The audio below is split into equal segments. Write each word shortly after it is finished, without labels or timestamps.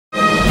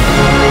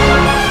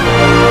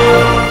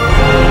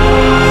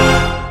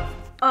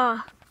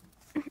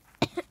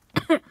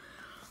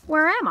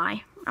am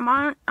I?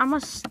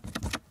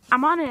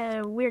 I'm on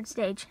a weird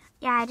stage.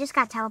 Yeah, I just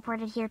got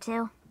teleported here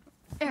too.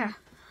 Yeah.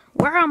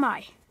 Where am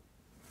I?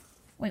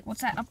 Wait,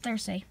 what's that up there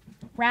say?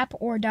 Rap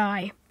or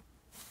die.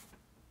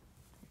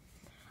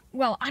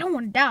 Well, I don't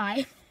want to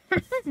die.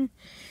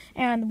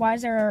 And why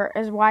is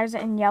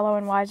it in yellow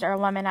and why is there a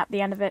lemon at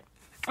the end of it?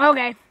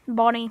 Okay,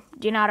 Bonnie,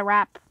 do you know how to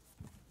rap?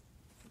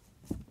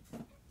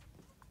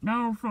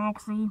 No,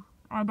 Foxy,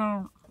 I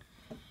don't.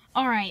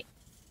 Alright,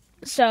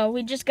 so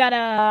we just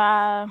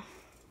gotta,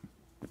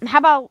 how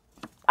about,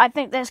 I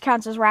think this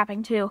counts as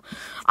rapping too.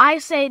 I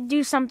say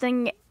do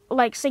something,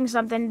 like sing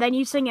something, then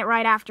you sing it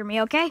right after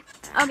me, okay?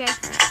 Okay.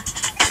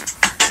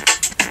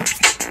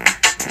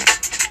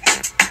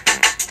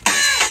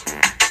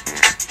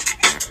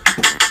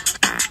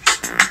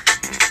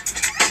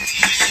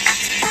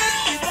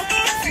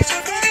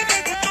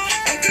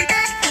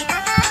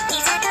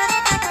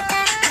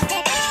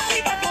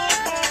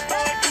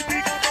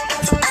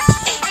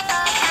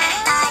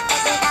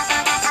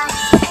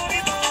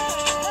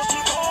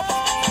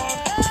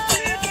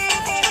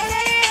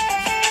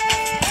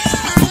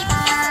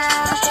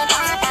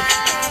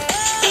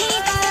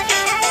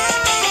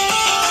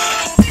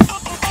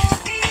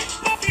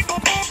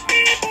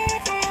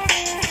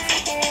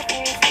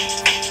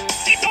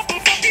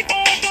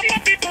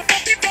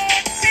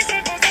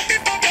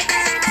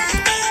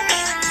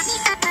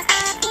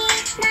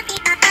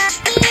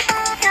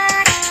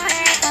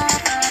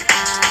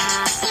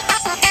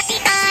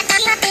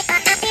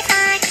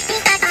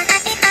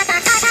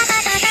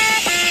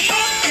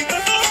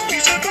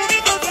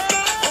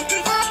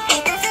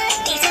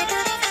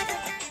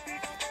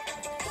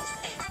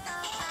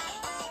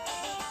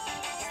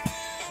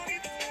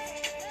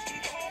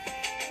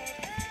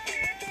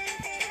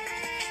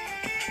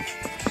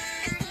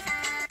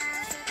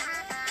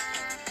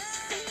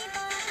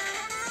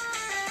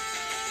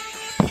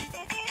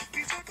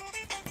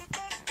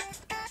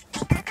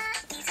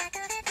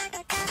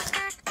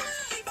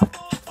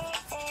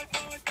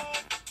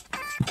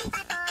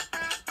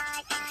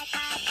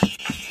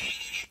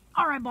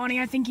 Alright, Bonnie,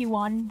 I think you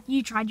won.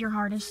 You tried your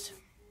hardest.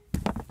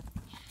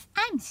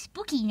 I'm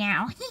spooky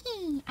now.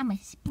 I'm a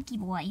spooky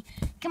boy.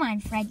 Come on,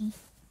 Freddy.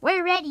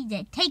 We're ready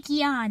to take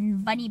you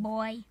on, bunny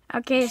boy.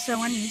 Okay, so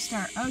when do you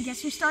start? Oh, I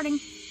guess you're starting.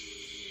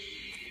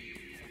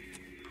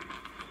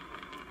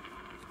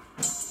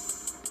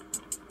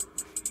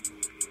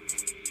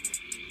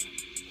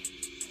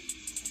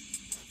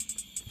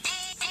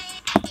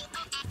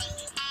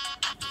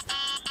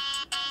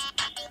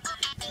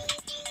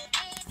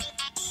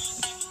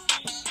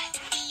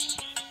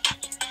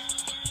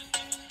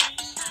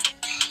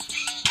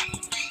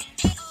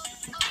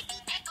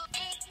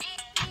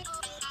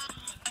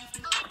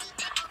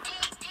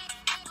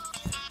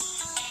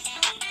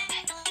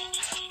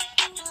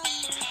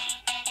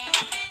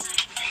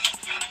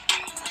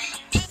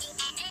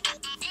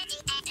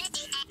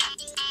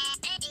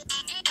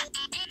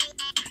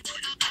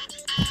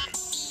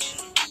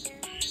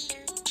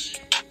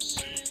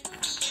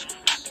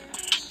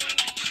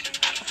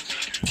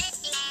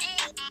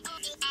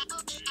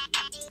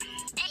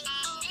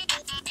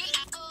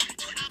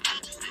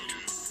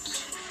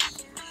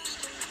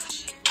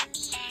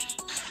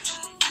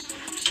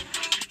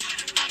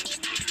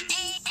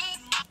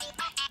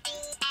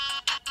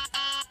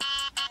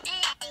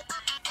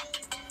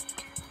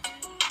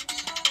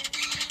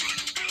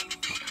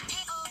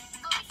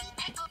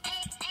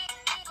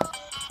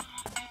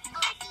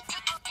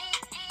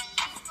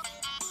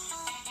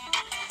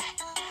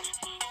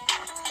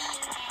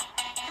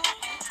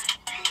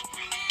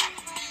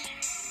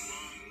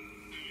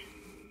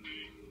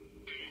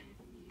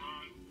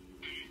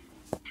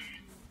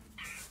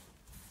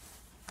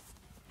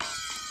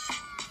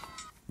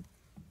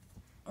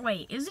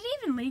 Wait, is it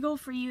even legal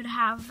for you to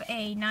have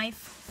a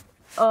knife?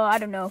 I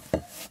don't know.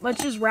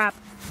 Let's just rap.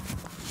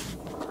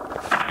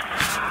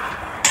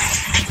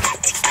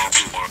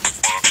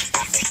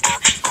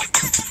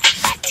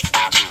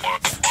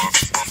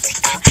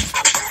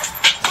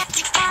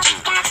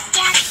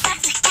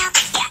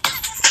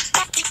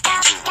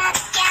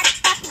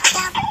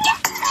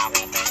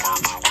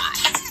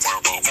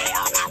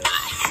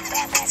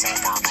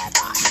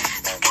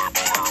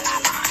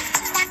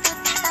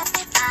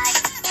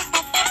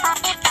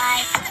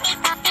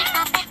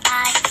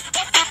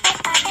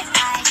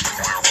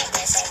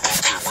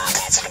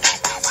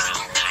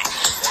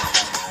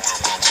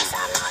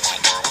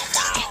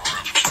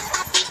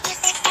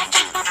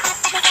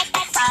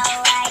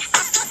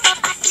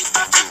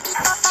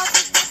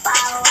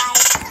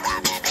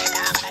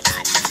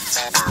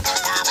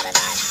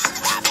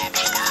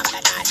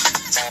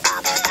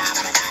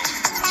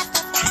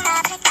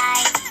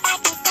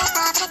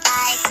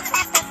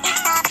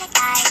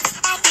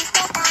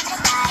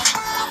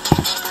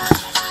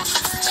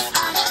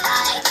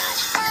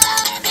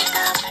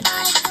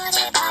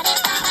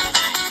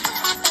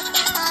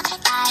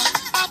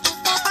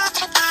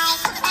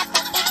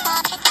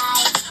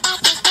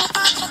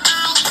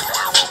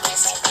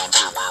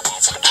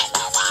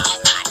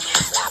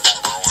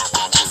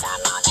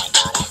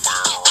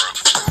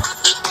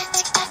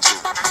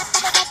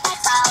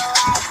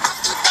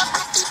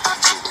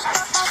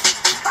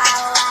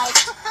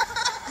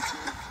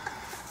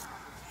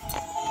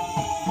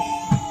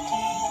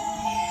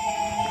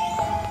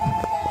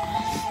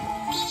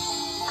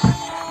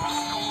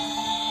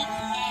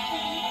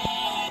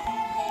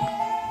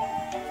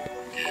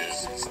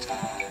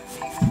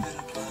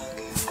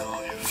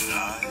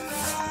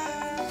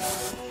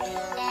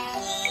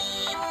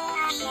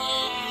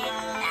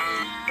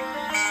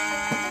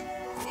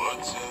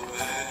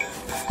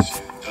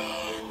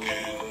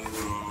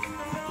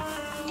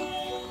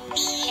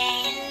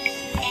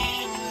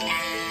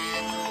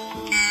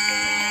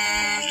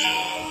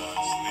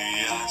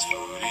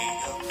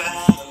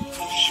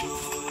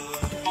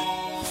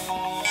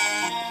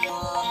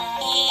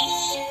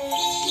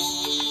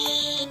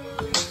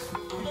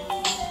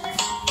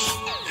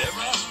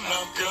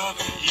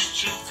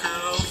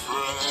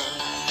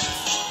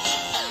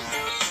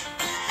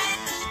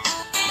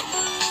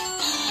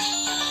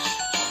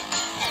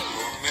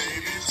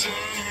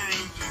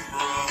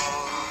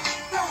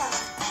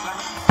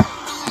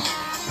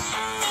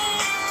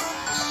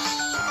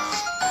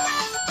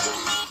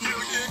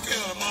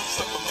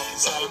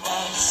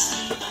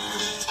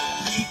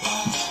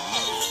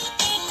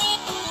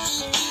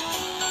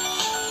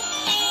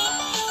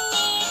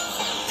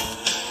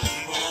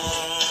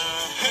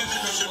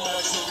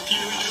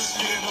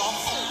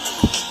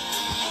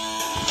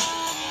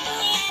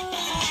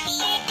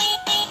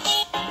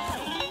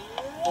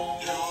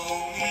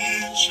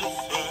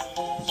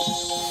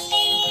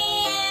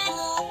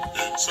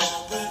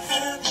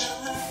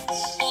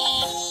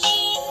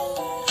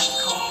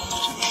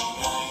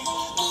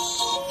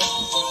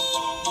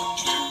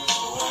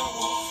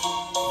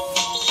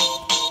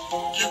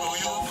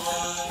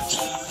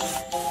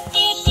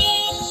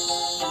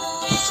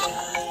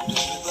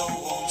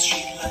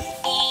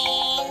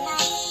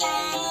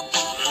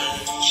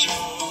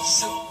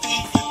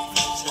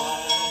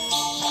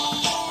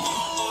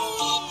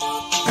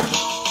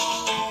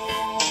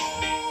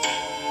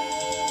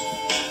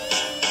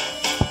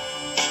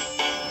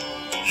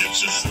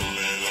 Just a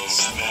little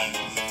snack.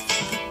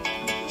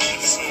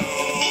 So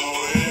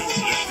is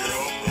your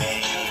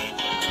girlfriend.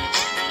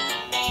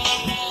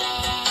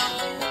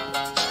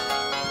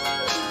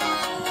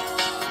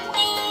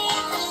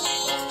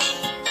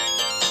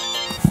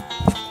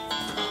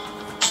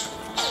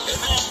 And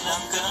then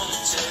I'm gonna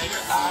tear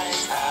your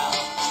eyes out.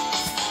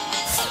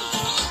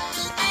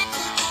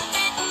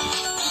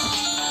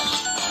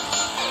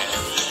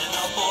 And then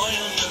I'll boil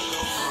your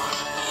little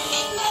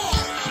brain.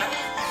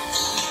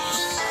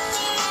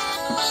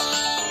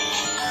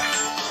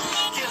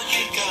 You'll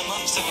kick 'em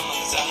up 7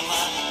 months out of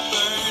my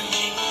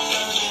burning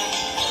oven.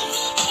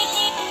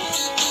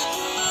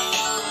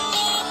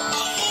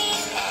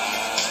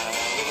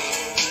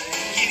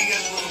 Kitty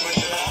got a little bit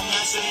that I'm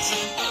not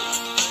sensing.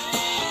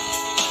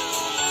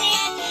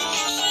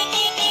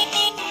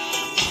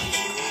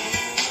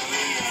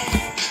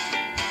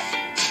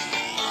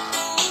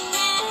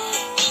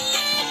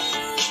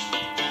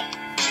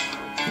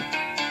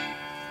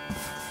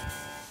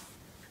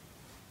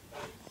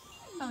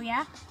 Oh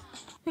yeah?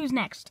 Who's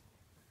next?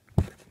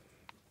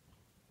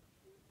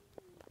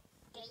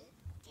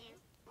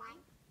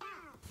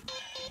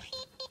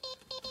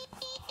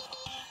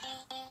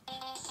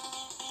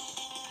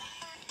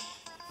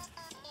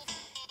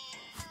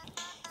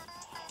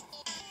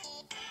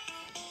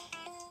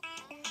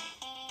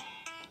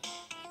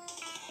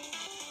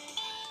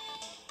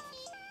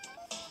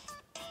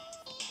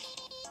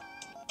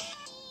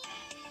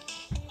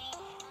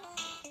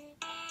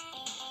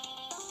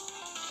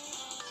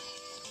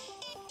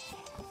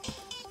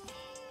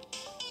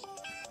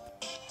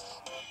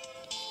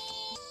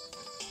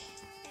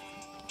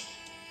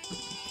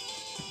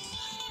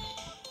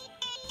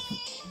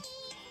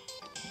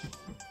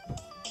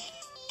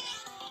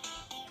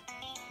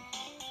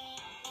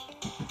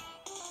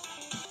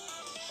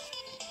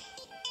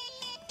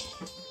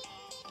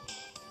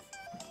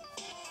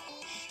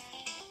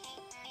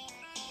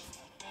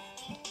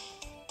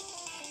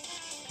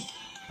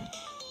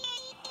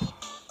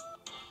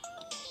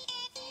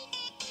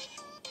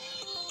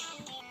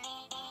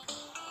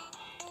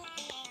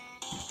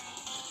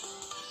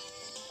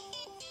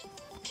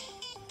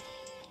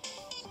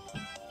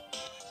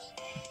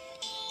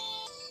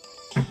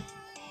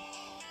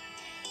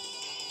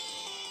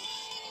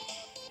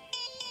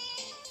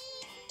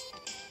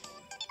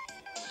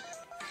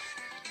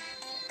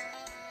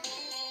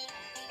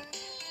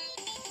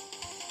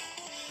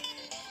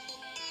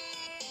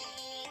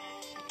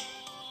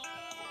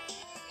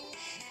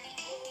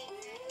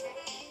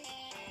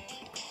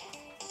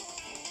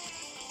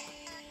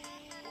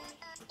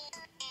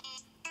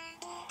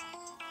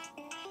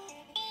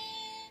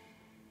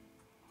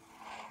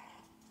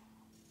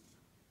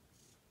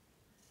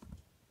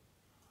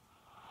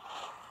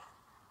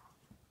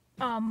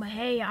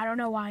 Hey, I don't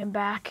know why I'm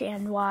back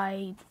and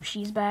why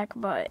she's back,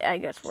 but I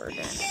guess we're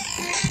good.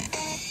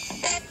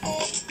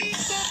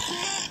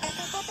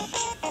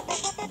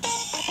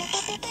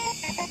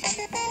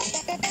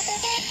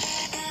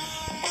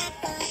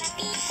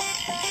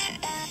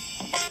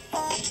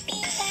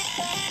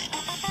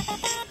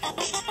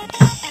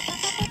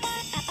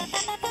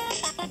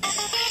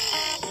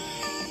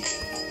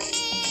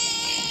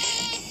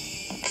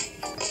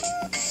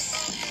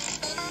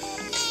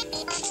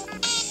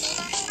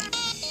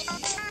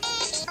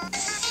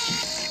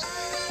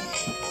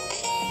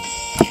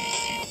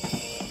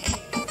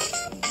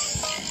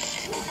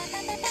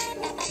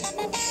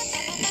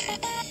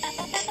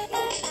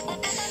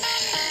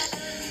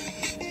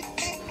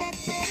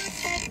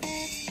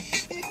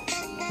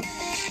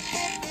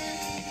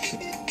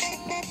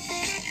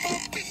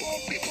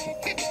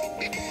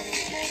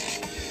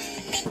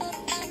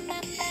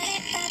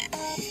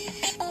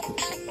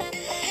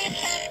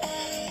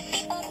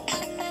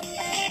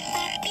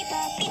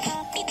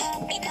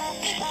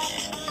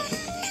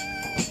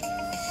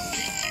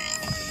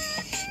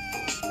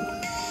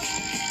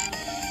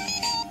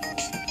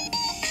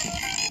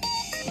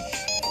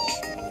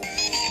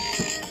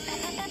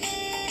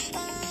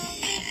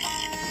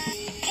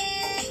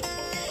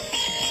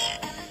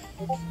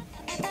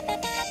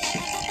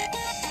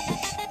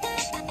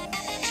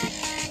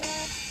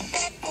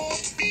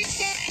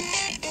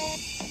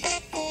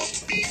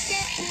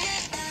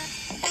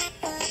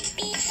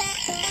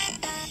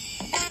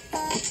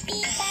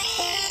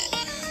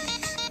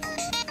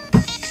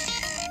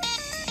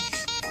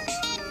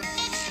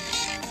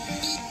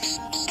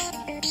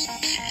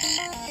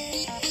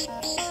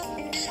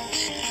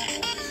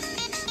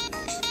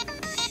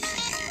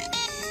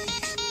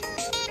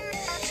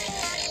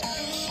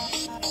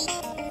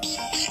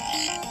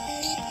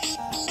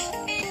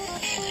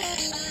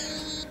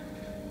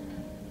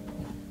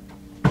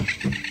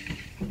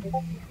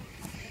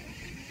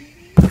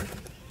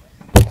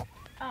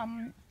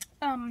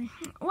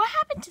 What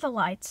happened to the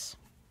lights?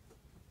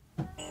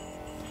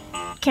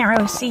 Can't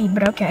really see,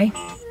 but okay.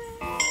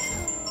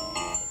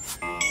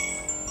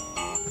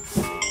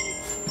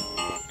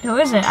 Who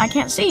is it? I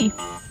can't see.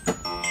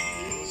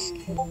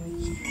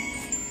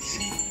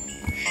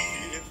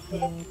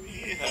 Let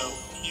me help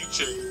you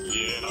take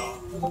it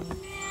off.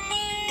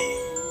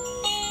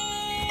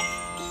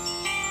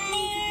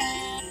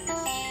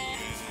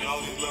 In all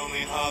these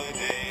lonely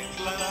holidays,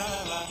 la la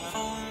la.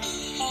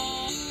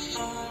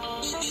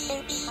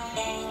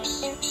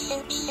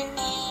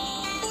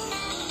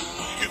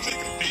 You can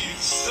take a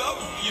piece of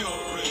your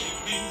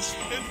rabies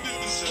and do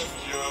this of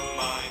your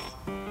mind.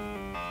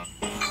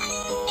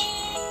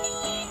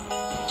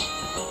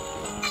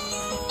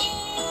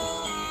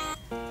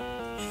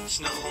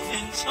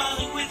 Snowman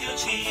smiling with your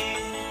teeth,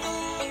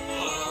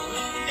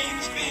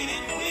 and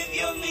spinning with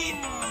your feet.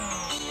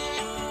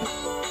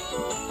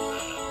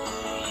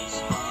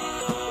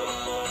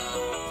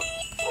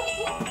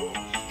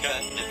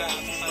 Cutting about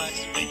the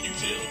slices make you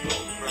till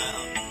golden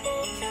brown.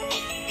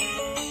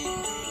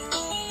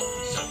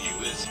 Some you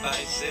with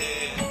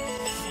spices,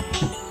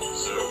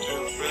 serve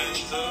your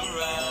friends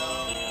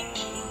around.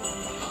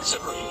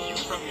 Separate you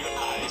from your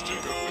eyes to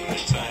go from the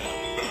time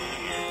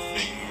burn your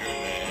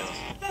fingernails.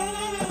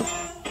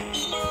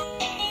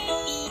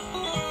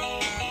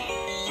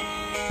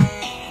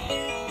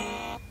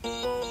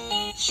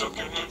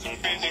 Soaking with some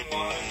freezing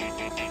wine,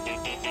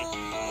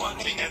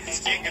 watching as the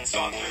skin gets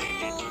softer.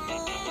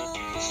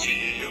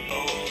 See you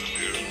all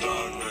your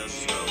darkness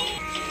snow,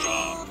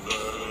 drop the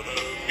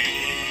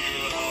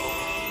below.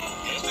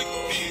 Just take a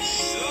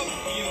piece of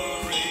your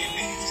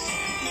rabies,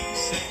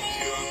 set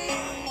your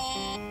mind,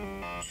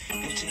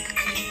 and take a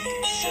peek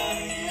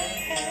inside your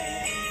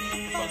head,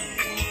 find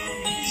the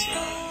world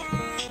inside.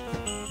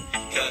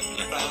 Cutting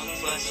about the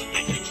slices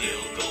make you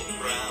till golden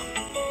brown.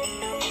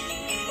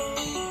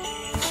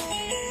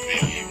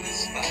 Feeling the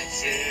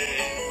spices,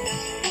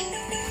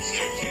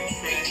 serve your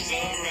friends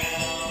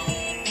around.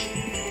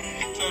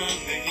 Turn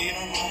the heat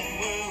on high,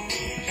 we'll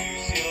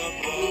use your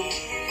blood.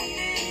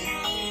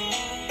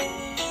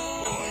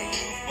 Boy,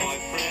 your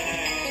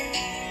boyfriend,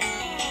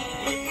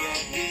 with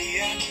plenty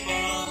and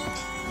fun.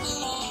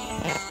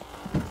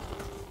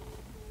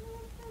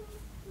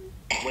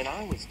 When I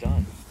was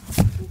done.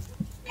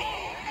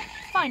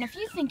 Fine, if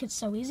you think it's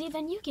so easy,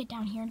 then you get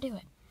down here and do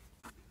it.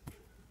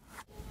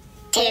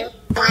 2,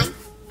 1,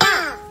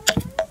 go!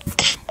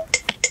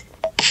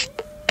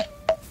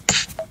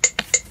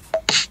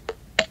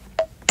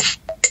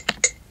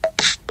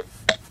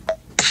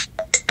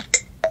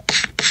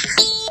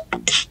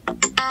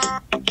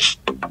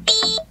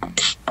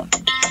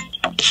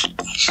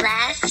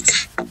 Left,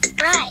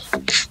 right,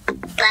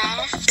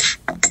 left,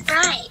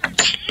 right.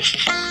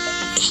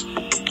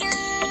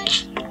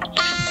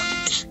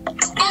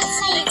 That's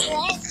how you do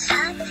it.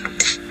 Up,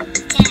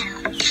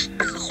 down,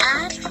 up,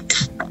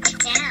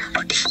 down.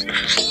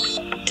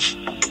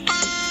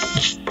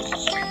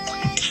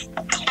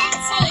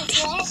 That's how you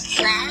do it.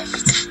 Left,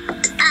 up,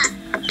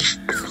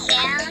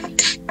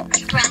 down,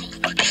 right.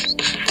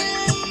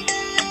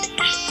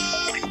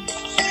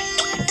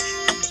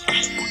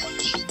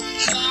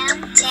 Down,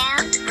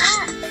 down,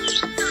 up.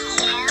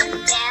 Down,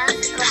 down, right. Down,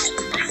 right,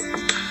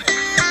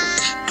 right.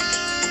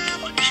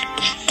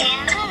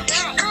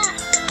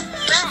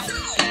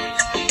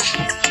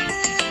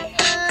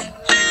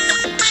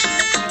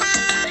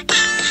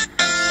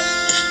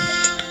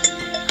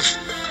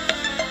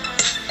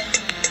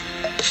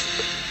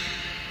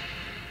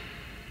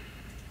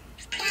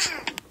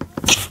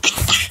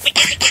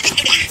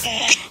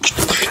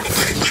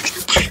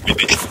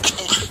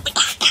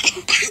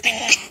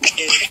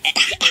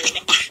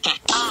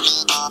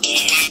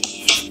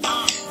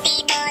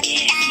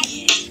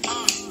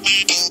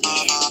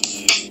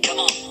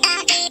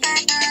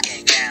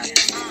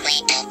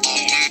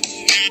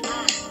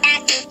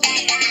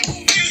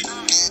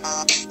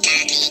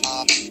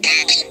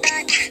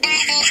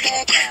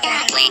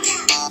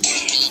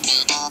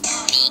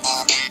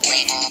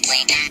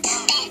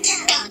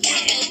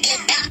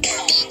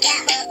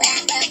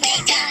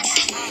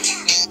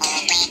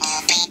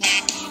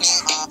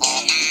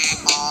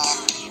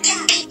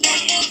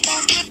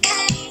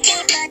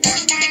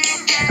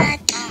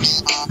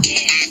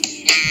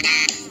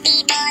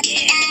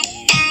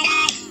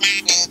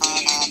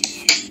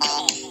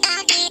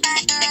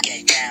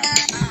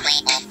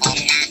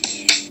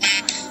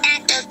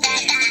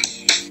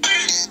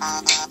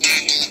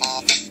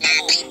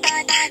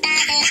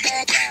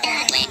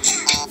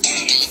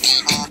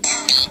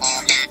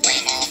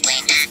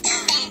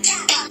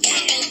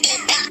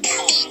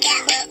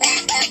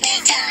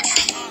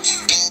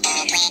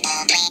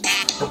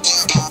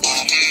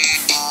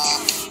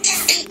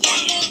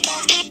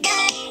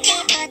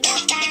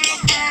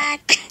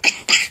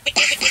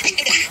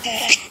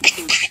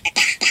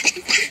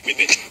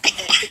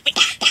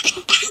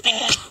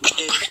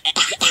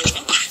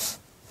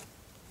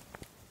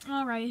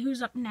 Alright,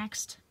 who's up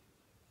next?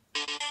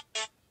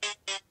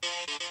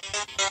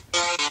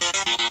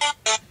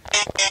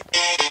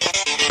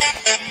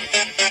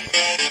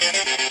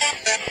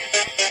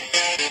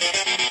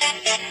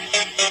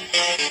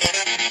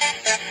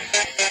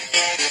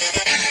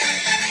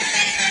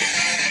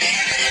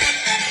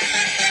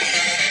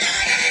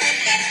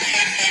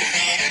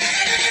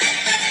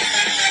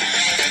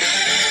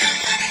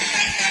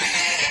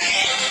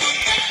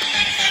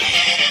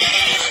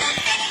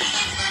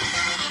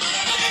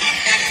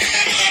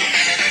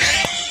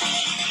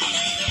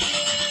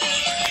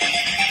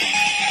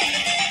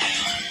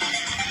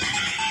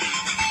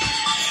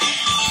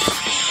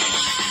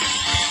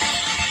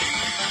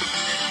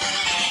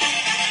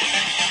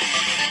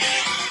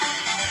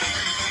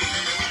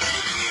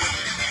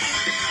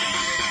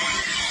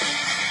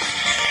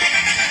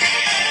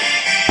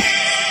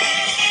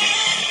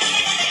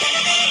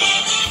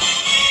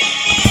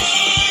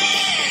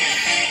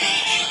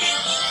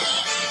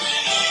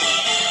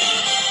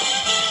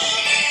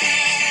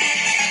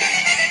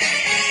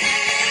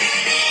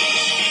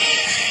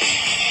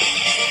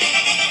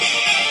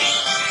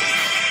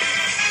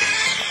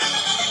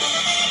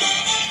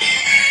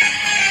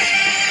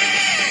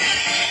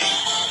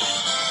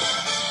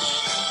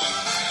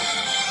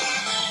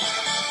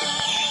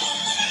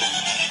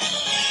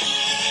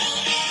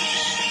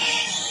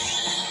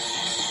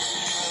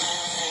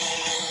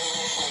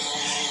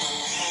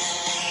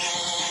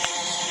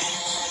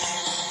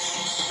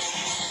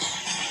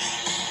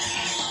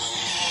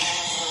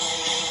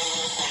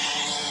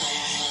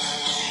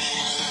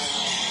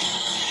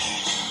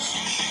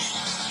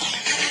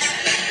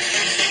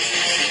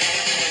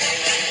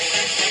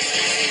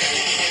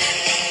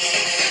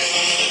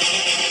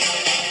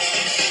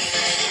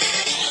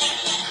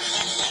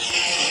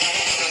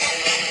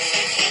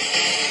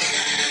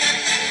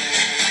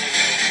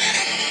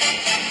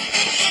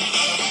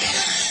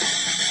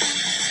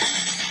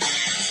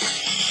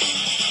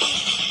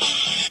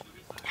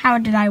 How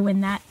did I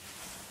win that?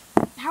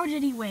 How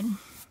did he win?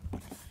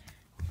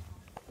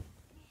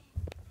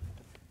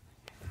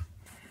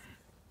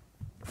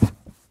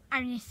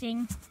 I'm just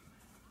saying.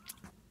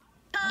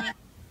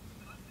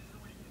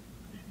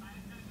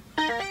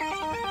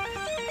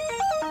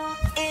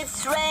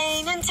 It's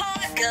raining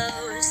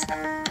tacos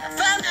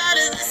from out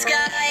of the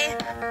sky.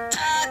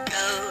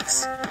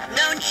 Tacos,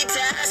 no need to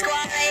ask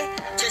why.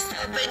 Just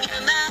open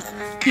your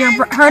mouth.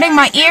 You're hurting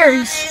my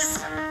ears.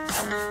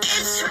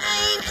 It's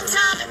raining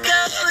tacos.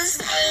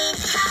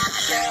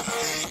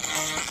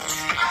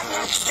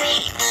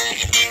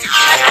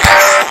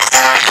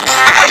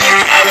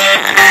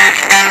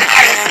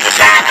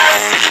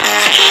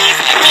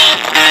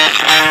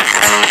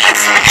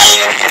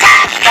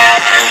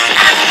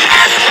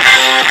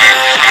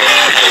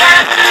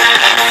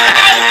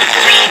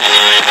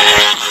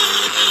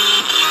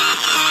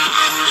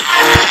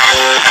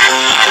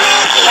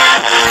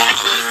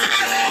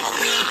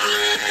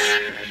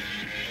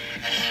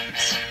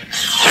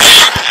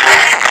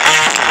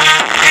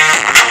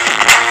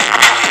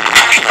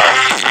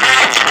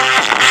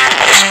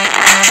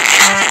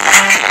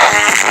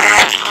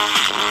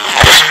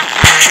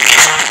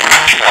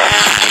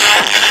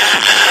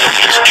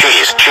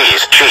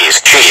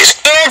 Trees.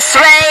 It's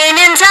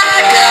raining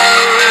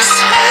tacos.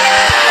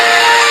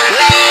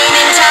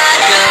 Raining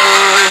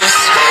tacos.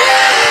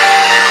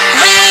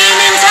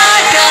 Raining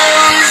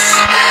tacos.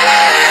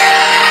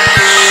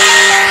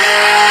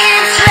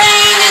 It's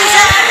raining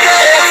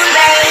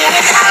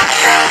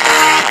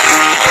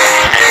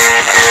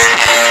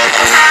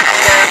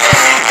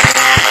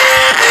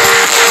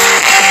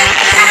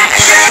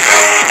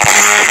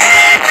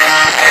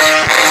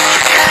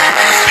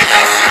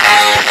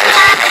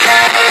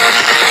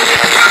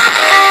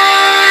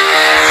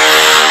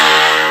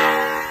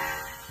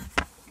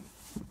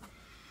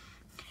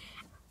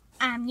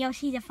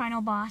Yoshi's the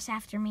final boss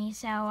after me,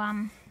 so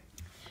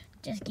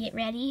just get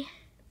ready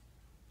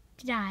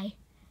to die.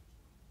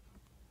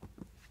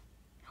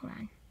 Hold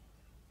on. I'm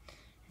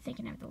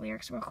thinking of the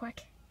lyrics real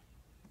quick.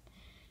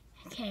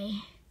 Okay.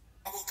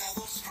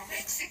 Avocados from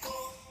Mexico.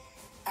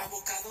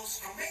 Avocados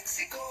from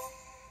Mexico.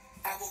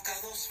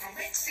 Avocados from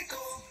Mexico.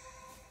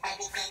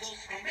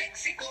 Avocados from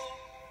Mexico.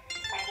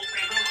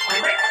 Avocados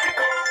from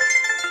Mexico.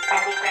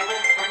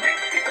 Avocados from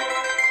Mexico.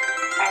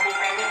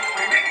 Avocados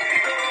from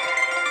Mexico.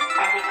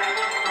 Avocados from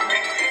Mexico. Avocados from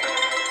Mexico.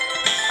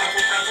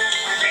 Avocados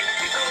from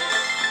Mexico.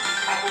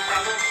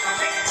 Avocados from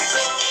Mexico.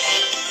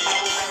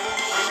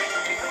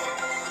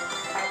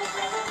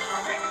 Avocados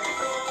from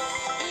Mexico.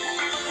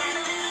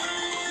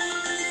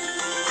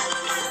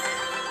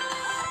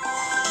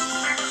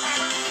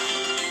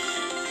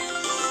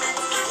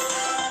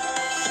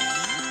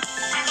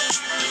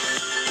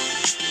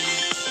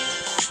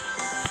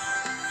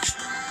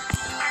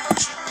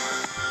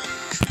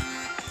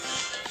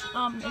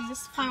 Is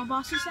this the final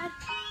boss you said?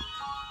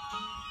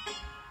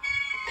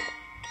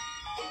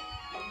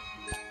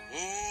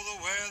 Oh, the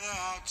weather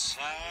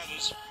outside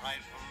is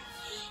frightful,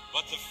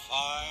 but the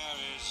fire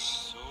is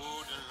so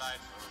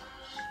delightful.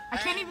 I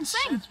can't even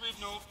sing. Since we've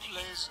no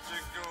place to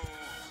go,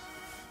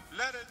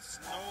 let it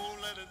snow,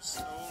 let it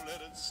snow,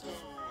 let it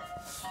snow.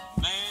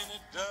 Man,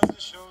 it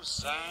doesn't show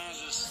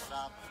signs of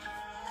stopping,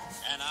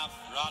 and I've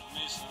brought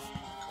me some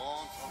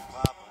corn for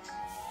popping.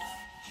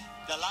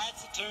 The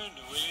lights are turned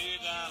way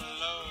down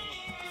low.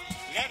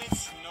 Let it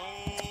snow,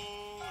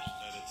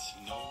 let it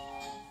snow.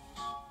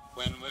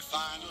 When we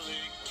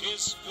finally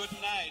kiss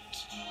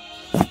goodnight,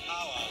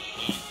 how I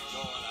hate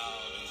going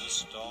out in the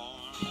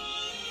storm.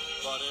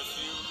 But if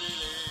you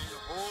really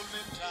hold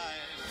me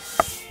tight,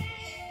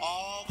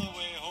 all the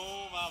way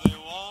home I'll be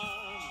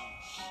warm.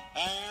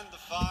 And the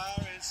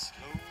fire is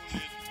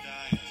slowly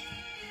dying,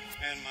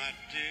 and my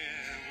dear,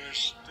 we're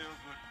still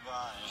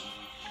goodbye.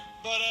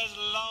 But as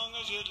long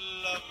as you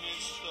love me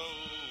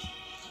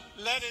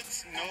so, let it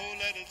snow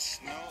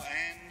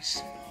and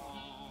snow.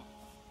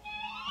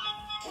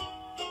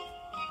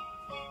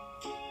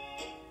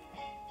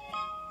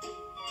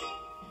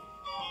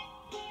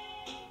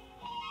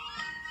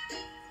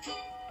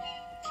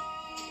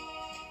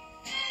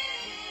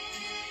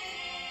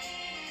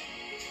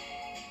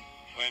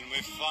 When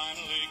we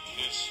finally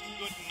kiss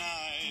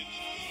goodnight,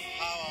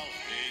 how I'll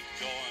hate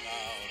going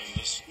out in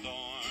the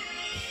storm.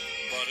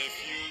 But if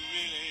you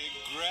really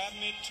grab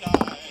me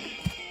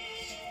tight,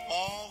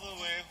 all the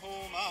way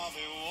home I'll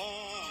be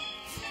warm.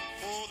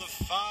 Oh, the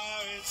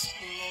fire is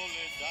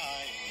slowly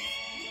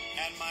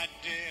dying, and my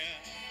dear,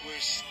 we're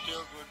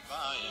still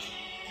goodbying.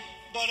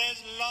 But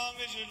as long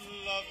as you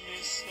love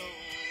me so,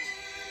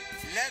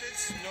 let it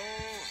snow,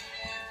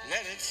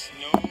 let it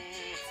snow,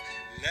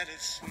 let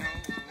it snow.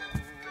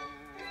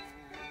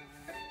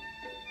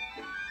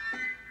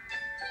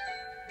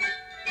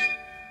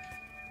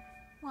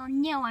 Well,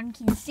 no one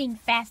can sing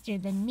faster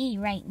than me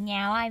right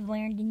now. I've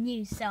learned a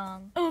new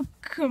song. Oh,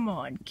 come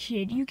on,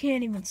 kid. You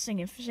can't even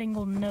sing a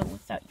single note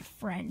without your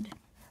friend.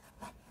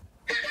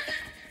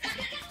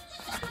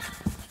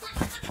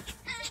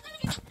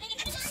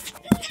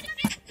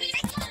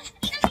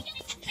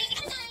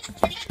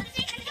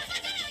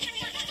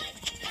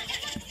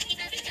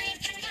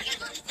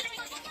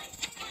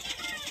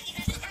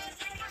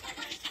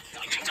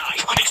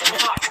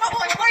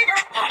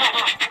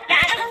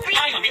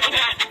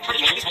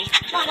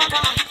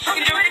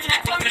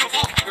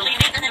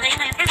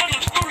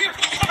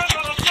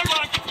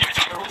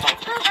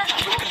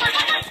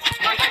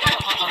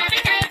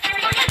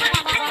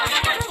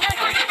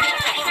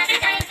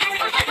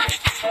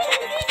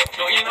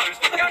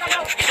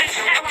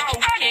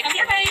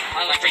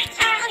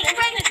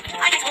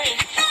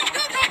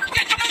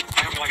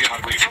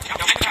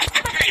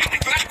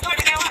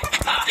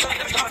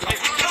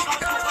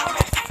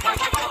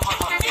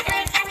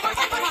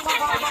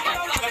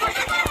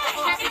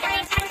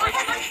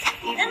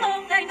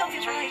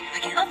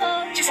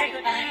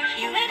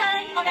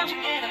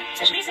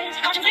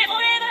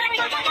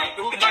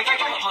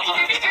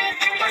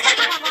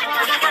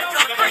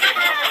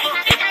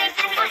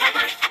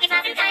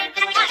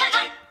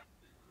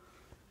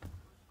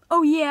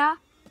 Oh yeah?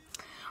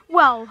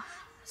 Well,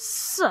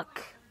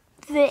 suck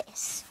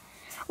this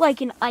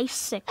like an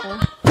icicle.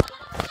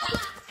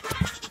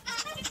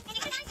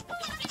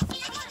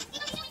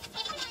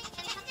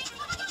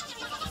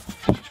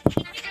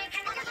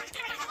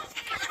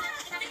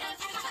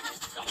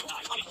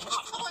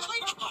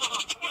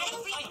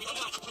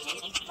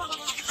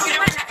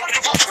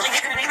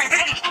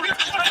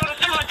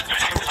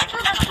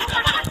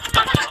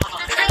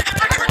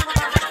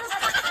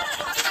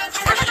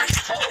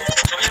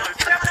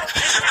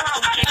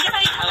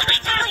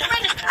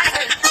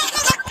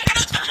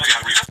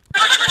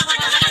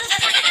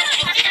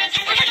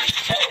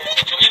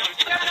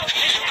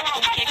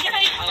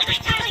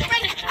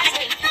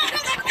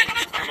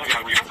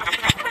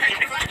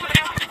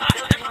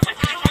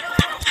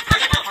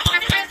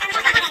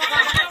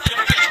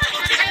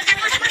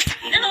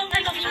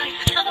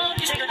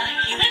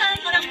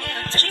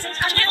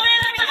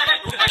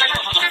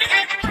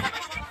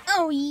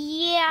 Oh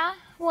yeah?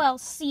 Well,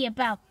 see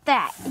about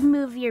that.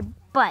 Move your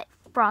butt,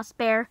 Frost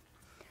Bear.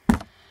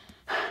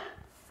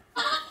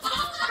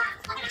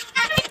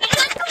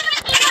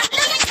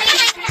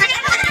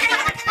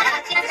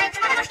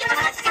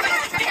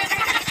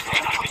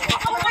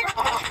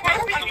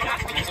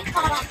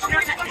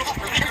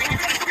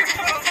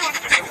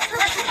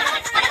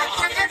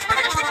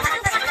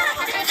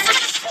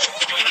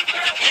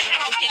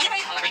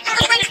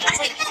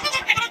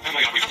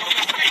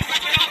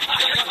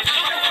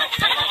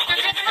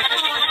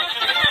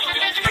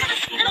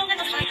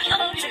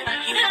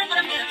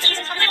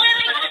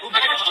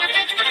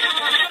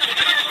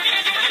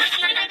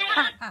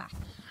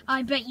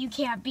 I bet you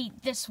can't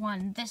beat this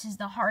one. This is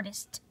the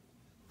hardest.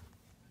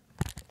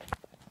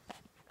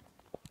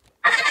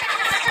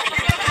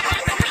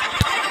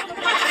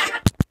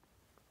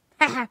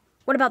 Haha,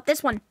 what about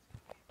this one?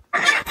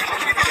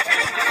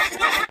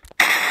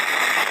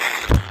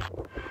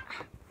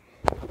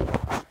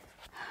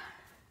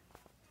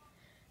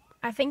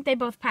 I think they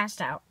both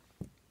passed out.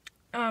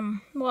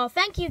 Well,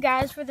 thank you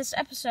guys for this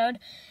episode,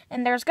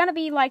 and there's gonna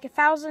be like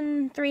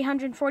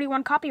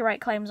 1,341 copyright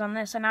claims on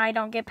this, and I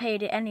don't get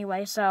paid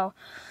anyway, so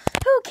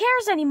who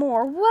cares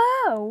anymore?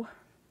 Whoa!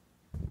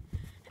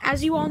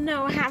 As you all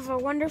know, have a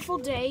wonderful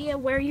day,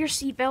 wear your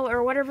seatbelt,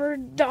 or whatever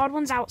the Odd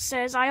Ones Out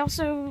says. I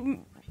also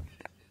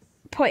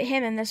put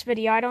him in this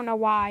video, I don't know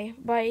why,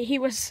 but he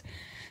was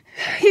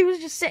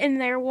just sitting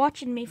there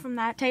watching me from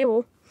that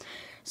table,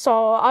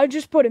 so I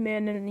just put him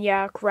in, and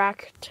yeah,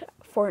 cracked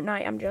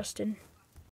Fortnite, I'm Justin.